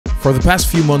For the past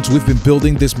few months, we've been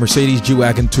building this Mercedes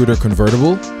G-wagon two-door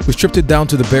convertible. We stripped it down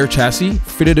to the bare chassis,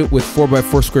 fitted it with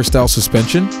 4x4 square style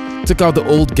suspension, took out the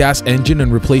old gas engine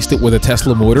and replaced it with a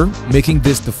Tesla motor, making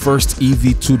this the first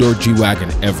EV two-door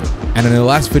G-wagon ever. And in the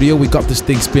last video, we got this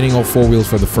thing spinning all four wheels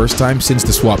for the first time since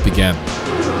the swap began.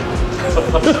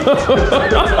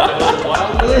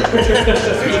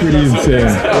 Pretty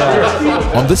insane.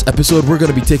 On this episode, we're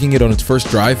going to be taking it on its first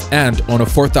drive and on a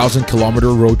 4,000-kilometer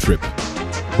road trip.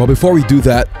 But before we do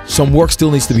that, some work still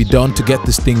needs to be done to get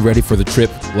this thing ready for the trip,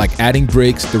 like adding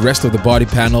brakes, the rest of the body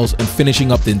panels, and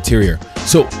finishing up the interior.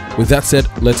 So, with that said,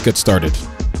 let's get started.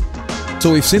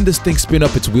 So we've seen this thing spin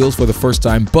up its wheels for the first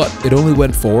time, but it only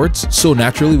went forwards, so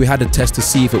naturally we had to test to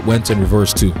see if it went in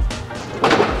reverse too.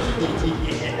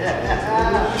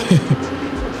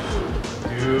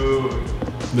 Dude.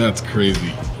 That's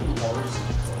crazy.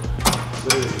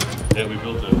 Yeah, we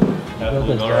built it.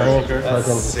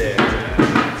 That's sick.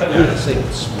 This thing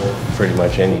can smoke pretty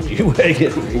much any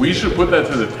G-wagon. We should put that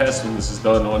to the test when this is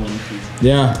done on YouTube.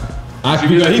 Yeah.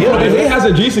 Actually, he has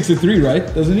a G63, right?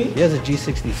 Doesn't he? He has a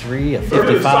G63, a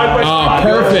 55. Ah,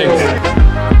 perfect.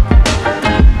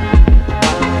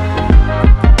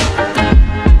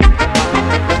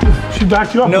 She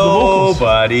backed you up with the vocals.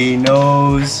 Nobody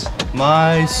knows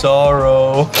my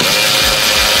sorrow.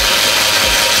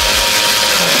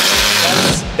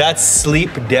 That's sleep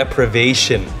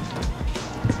deprivation.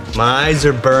 My eyes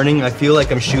are burning. I feel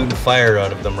like I'm shooting fire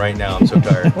out of them right now. I'm so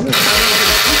tired.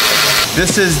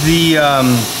 This is the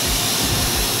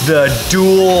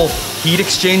dual heat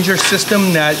exchanger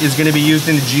system that is going to be used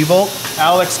in the G-Volt.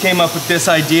 Alex came up with this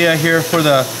idea here for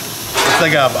it's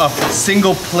like a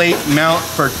single plate mount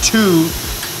for two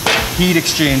heat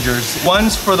exchangers.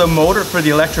 One's for the motor, for the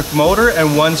electric motor,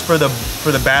 and one's for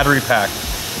the battery pack.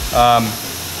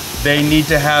 They need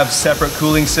to have separate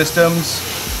cooling systems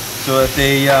so that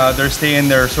they stay in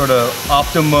their sort of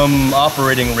optimum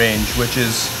operating range, which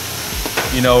is,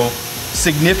 you know,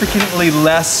 significantly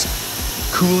less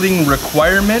cooling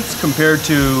requirements compared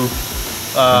to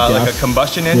like a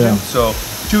combustion engine. Yeah. So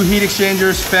two heat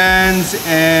exchangers, fans,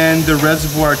 and the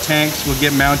reservoir tanks will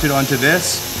get mounted onto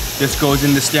this. This goes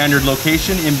in the standard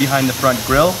location in behind the front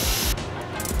grille.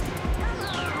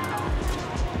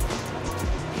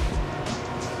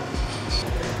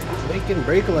 Making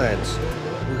brake lines.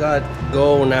 We got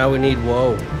go, now we need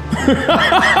whoa.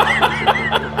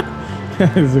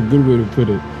 That's a good way to put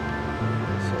it.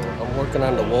 So I'm working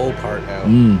on the whoa part now.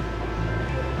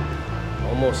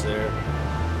 Almost there.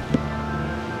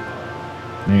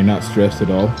 And you're not stressed at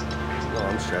all? No,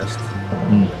 I'm stressed.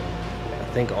 I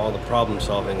think all the problem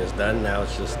solving is done. Now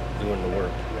it's just doing the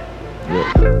work.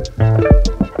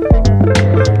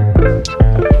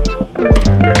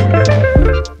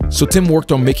 So Tim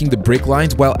worked on making the brake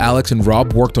lines while Alex and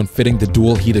Rob worked on fitting the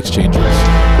dual heat exchangers.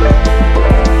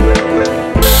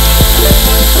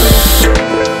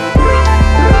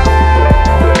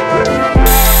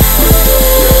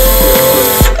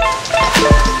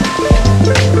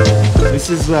 This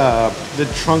is the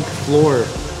trunk floor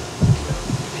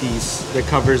piece that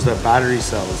covers the battery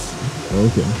cells.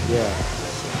 Okay. Yeah.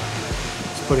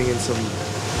 Just putting in some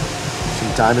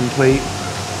diamond plate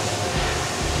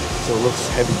so it looks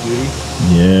heavy duty.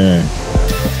 Yeah.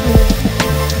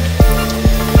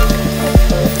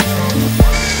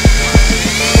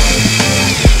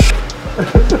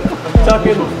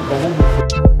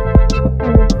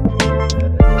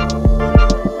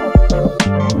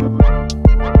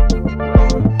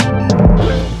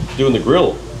 Doing the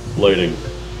grill lighting.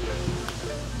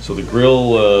 So the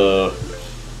grill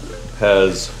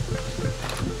has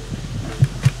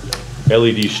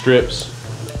LED strips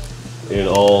in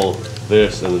all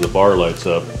this, and then the bar lights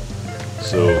up.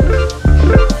 So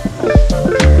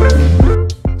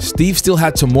Steve still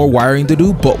had some more wiring to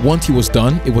do, but once he was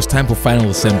done, it was time for final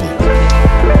assembly.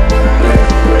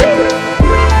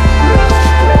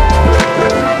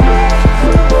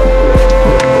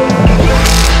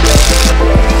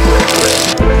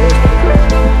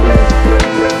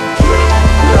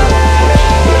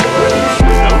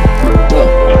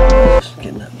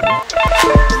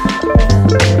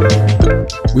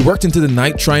 We worked into the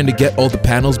night trying to get all the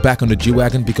panels back on the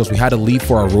G-Wagon because we had to leave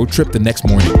for our road trip the next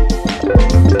morning.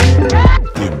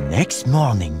 The next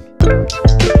morning.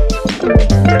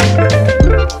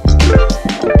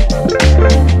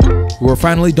 We were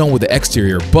finally done with the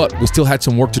exterior, but we still had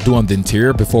some work to do on the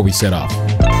interior before we set off.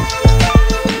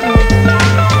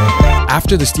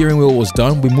 After the steering wheel was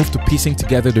done, we moved to piecing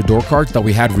together the door cards that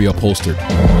we had reupholstered.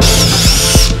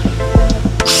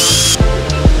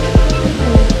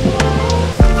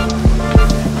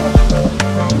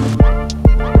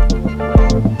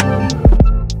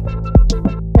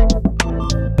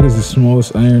 That is the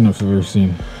smallest iron I've ever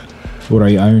seen. What are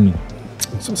you ironing?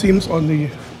 Some seams on the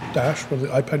dash where the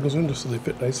iPad goes in, just so they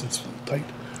fit nice and tight.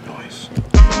 Nice.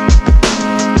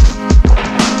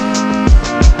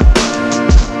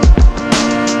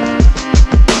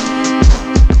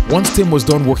 Once Tim was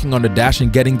done working on the dash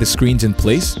and getting the screens in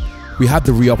place, we had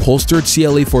the reupholstered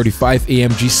CLA 45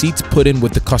 AMG seats put in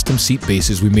with the custom seat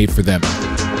bases we made for them.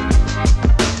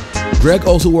 Greg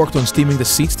also worked on steaming the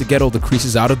seats to get all the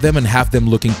creases out of them and have them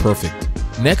looking perfect.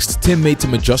 Next, Tim made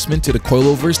some adjustment to the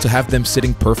coilovers to have them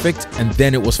sitting perfect, and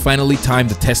then it was finally time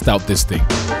to test out this thing.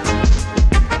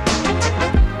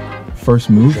 First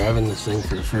move? Driving this thing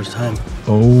for the first time.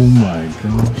 Oh my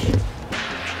gosh.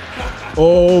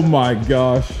 Oh my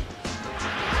gosh.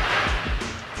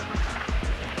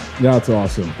 That's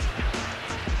awesome.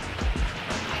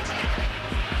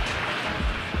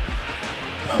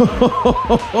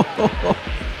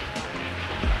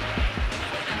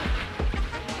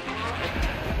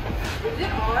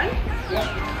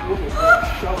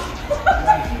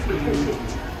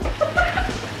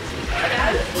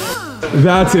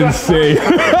 That's insane.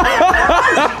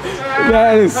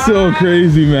 That is so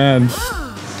crazy, man.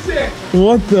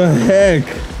 What the heck?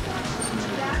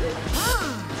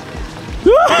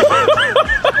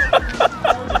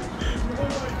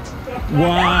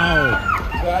 Wow.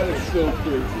 That is so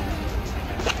crazy.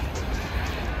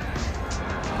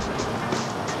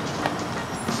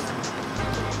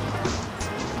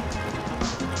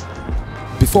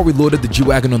 Before we loaded the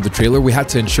G-Wagon on the trailer, we had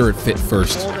to ensure it fit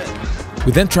first.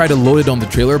 We then tried to load it on the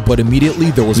trailer, but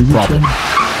immediately there was a problem.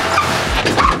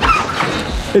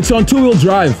 It's on two-wheel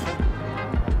drive.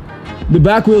 The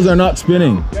back wheels are not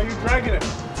spinning. Yeah, you're dragging it.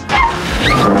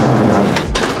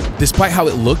 Despite how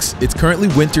it looks, it's currently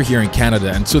winter here in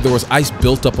Canada, and so there was ice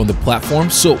built up on the platform,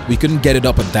 so we couldn't get it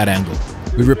up at that angle.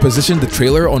 We repositioned the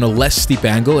trailer on a less steep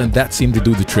angle, and that seemed to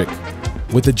do the trick.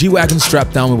 With the G-Wagon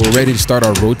strapped down, we were ready to start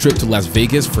our road trip to Las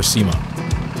Vegas for SEMA.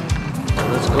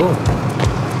 Let's go.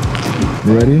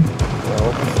 Ready?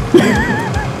 No.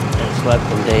 Slept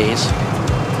in days.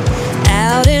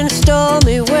 Out in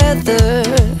stormy weather,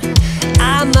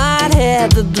 I might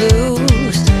have the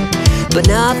blues, but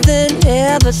nothing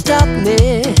ever stopped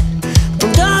me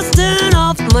from dusting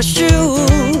off my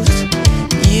shoes.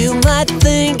 You might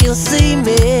think you'll see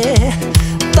me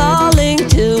falling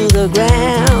to the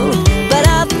ground, but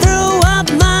I threw up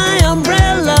my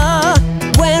umbrella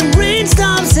when rain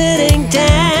stops hitting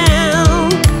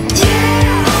town.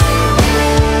 Yeah!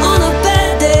 On a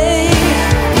bad day,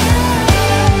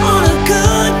 on a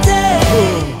good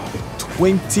day.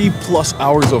 20 plus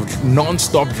hours of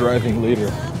non-stop driving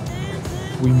later.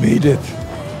 We made it.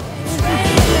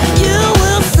 You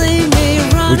will see me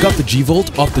run. We got the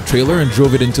G-Volt off the trailer and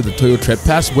drove it into the Toyo Tread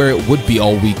Pass where it would be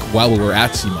all week while we were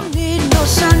at SEMA. Need no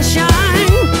sunshine.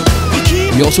 You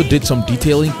keep We also did some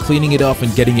detailing, cleaning it up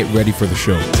and getting it ready for the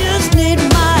show. just need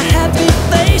my happy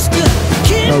face to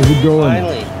keep. How's it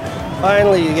going?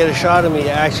 Finally, you get a shot of me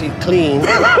actually clean,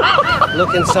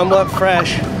 looking somewhat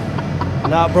fresh,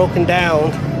 not broken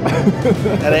down,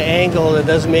 at an angle that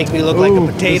doesn't make me look like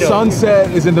a potato. The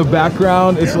sunset is in the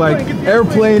background. It's like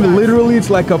airplane. Literally, it's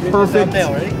like a perfect.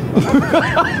 Thumbnail, ready?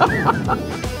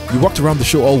 We walked around the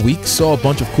show all week, saw a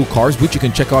bunch of cool cars, which you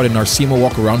can check out in our SEMA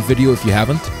walk around video if you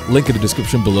haven't. Link in the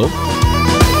description below.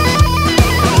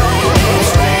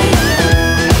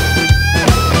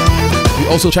 We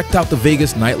also checked out the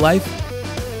Vegas nightlife,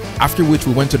 after which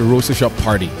we went to the Roaster Shop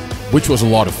party, which was a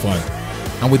lot of fun.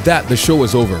 And with that, the show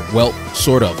was over. Well,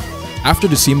 sort of. After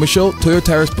the SEMA show, Toyo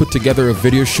Tires put together a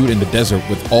video shoot in the desert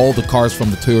with all the cars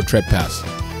from the Toyo Tread Pass.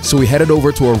 So we headed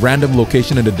over to a random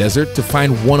location in the desert to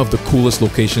find one of the coolest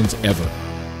locations ever.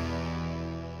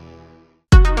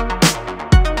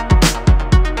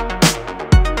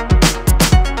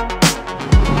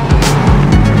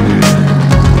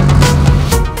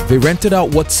 They rented out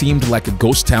what seemed like a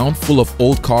ghost town full of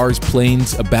old cars,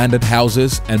 planes, abandoned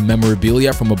houses, and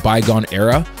memorabilia from a bygone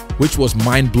era, which was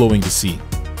mind-blowing to see.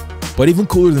 But even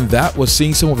cooler than that was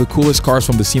seeing some of the coolest cars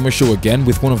from the SEMA show again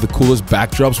with one of the coolest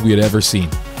backdrops we had ever seen.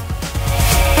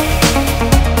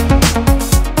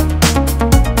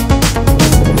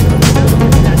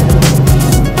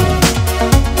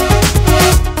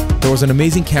 There was an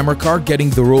amazing camera car getting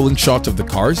the rolling shots of the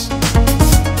cars.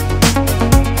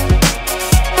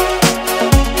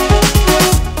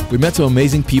 We met some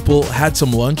amazing people, had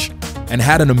some lunch, and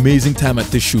had an amazing time at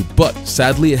this shoot, but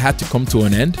sadly it had to come to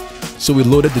an end, so we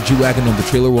loaded the G-Wagon on the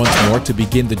trailer once more to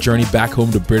begin the journey back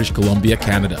home to British Columbia,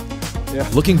 Canada. Yeah.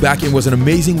 Looking back, it was an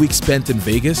amazing week spent in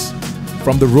Vegas.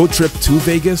 From the road trip to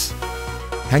Vegas,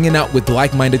 hanging out with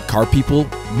like-minded car people,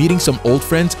 meeting some old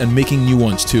friends, and making new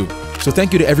ones too. So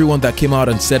thank you to everyone that came out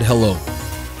and said hello.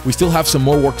 We still have some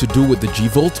more work to do with the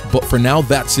G-Volt, but for now,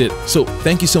 that's it. So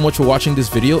thank you so much for watching this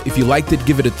video. If you liked it,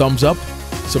 give it a thumbs up.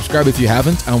 Subscribe if you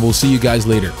haven't, and we'll see you guys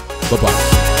later.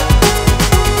 Bye-bye.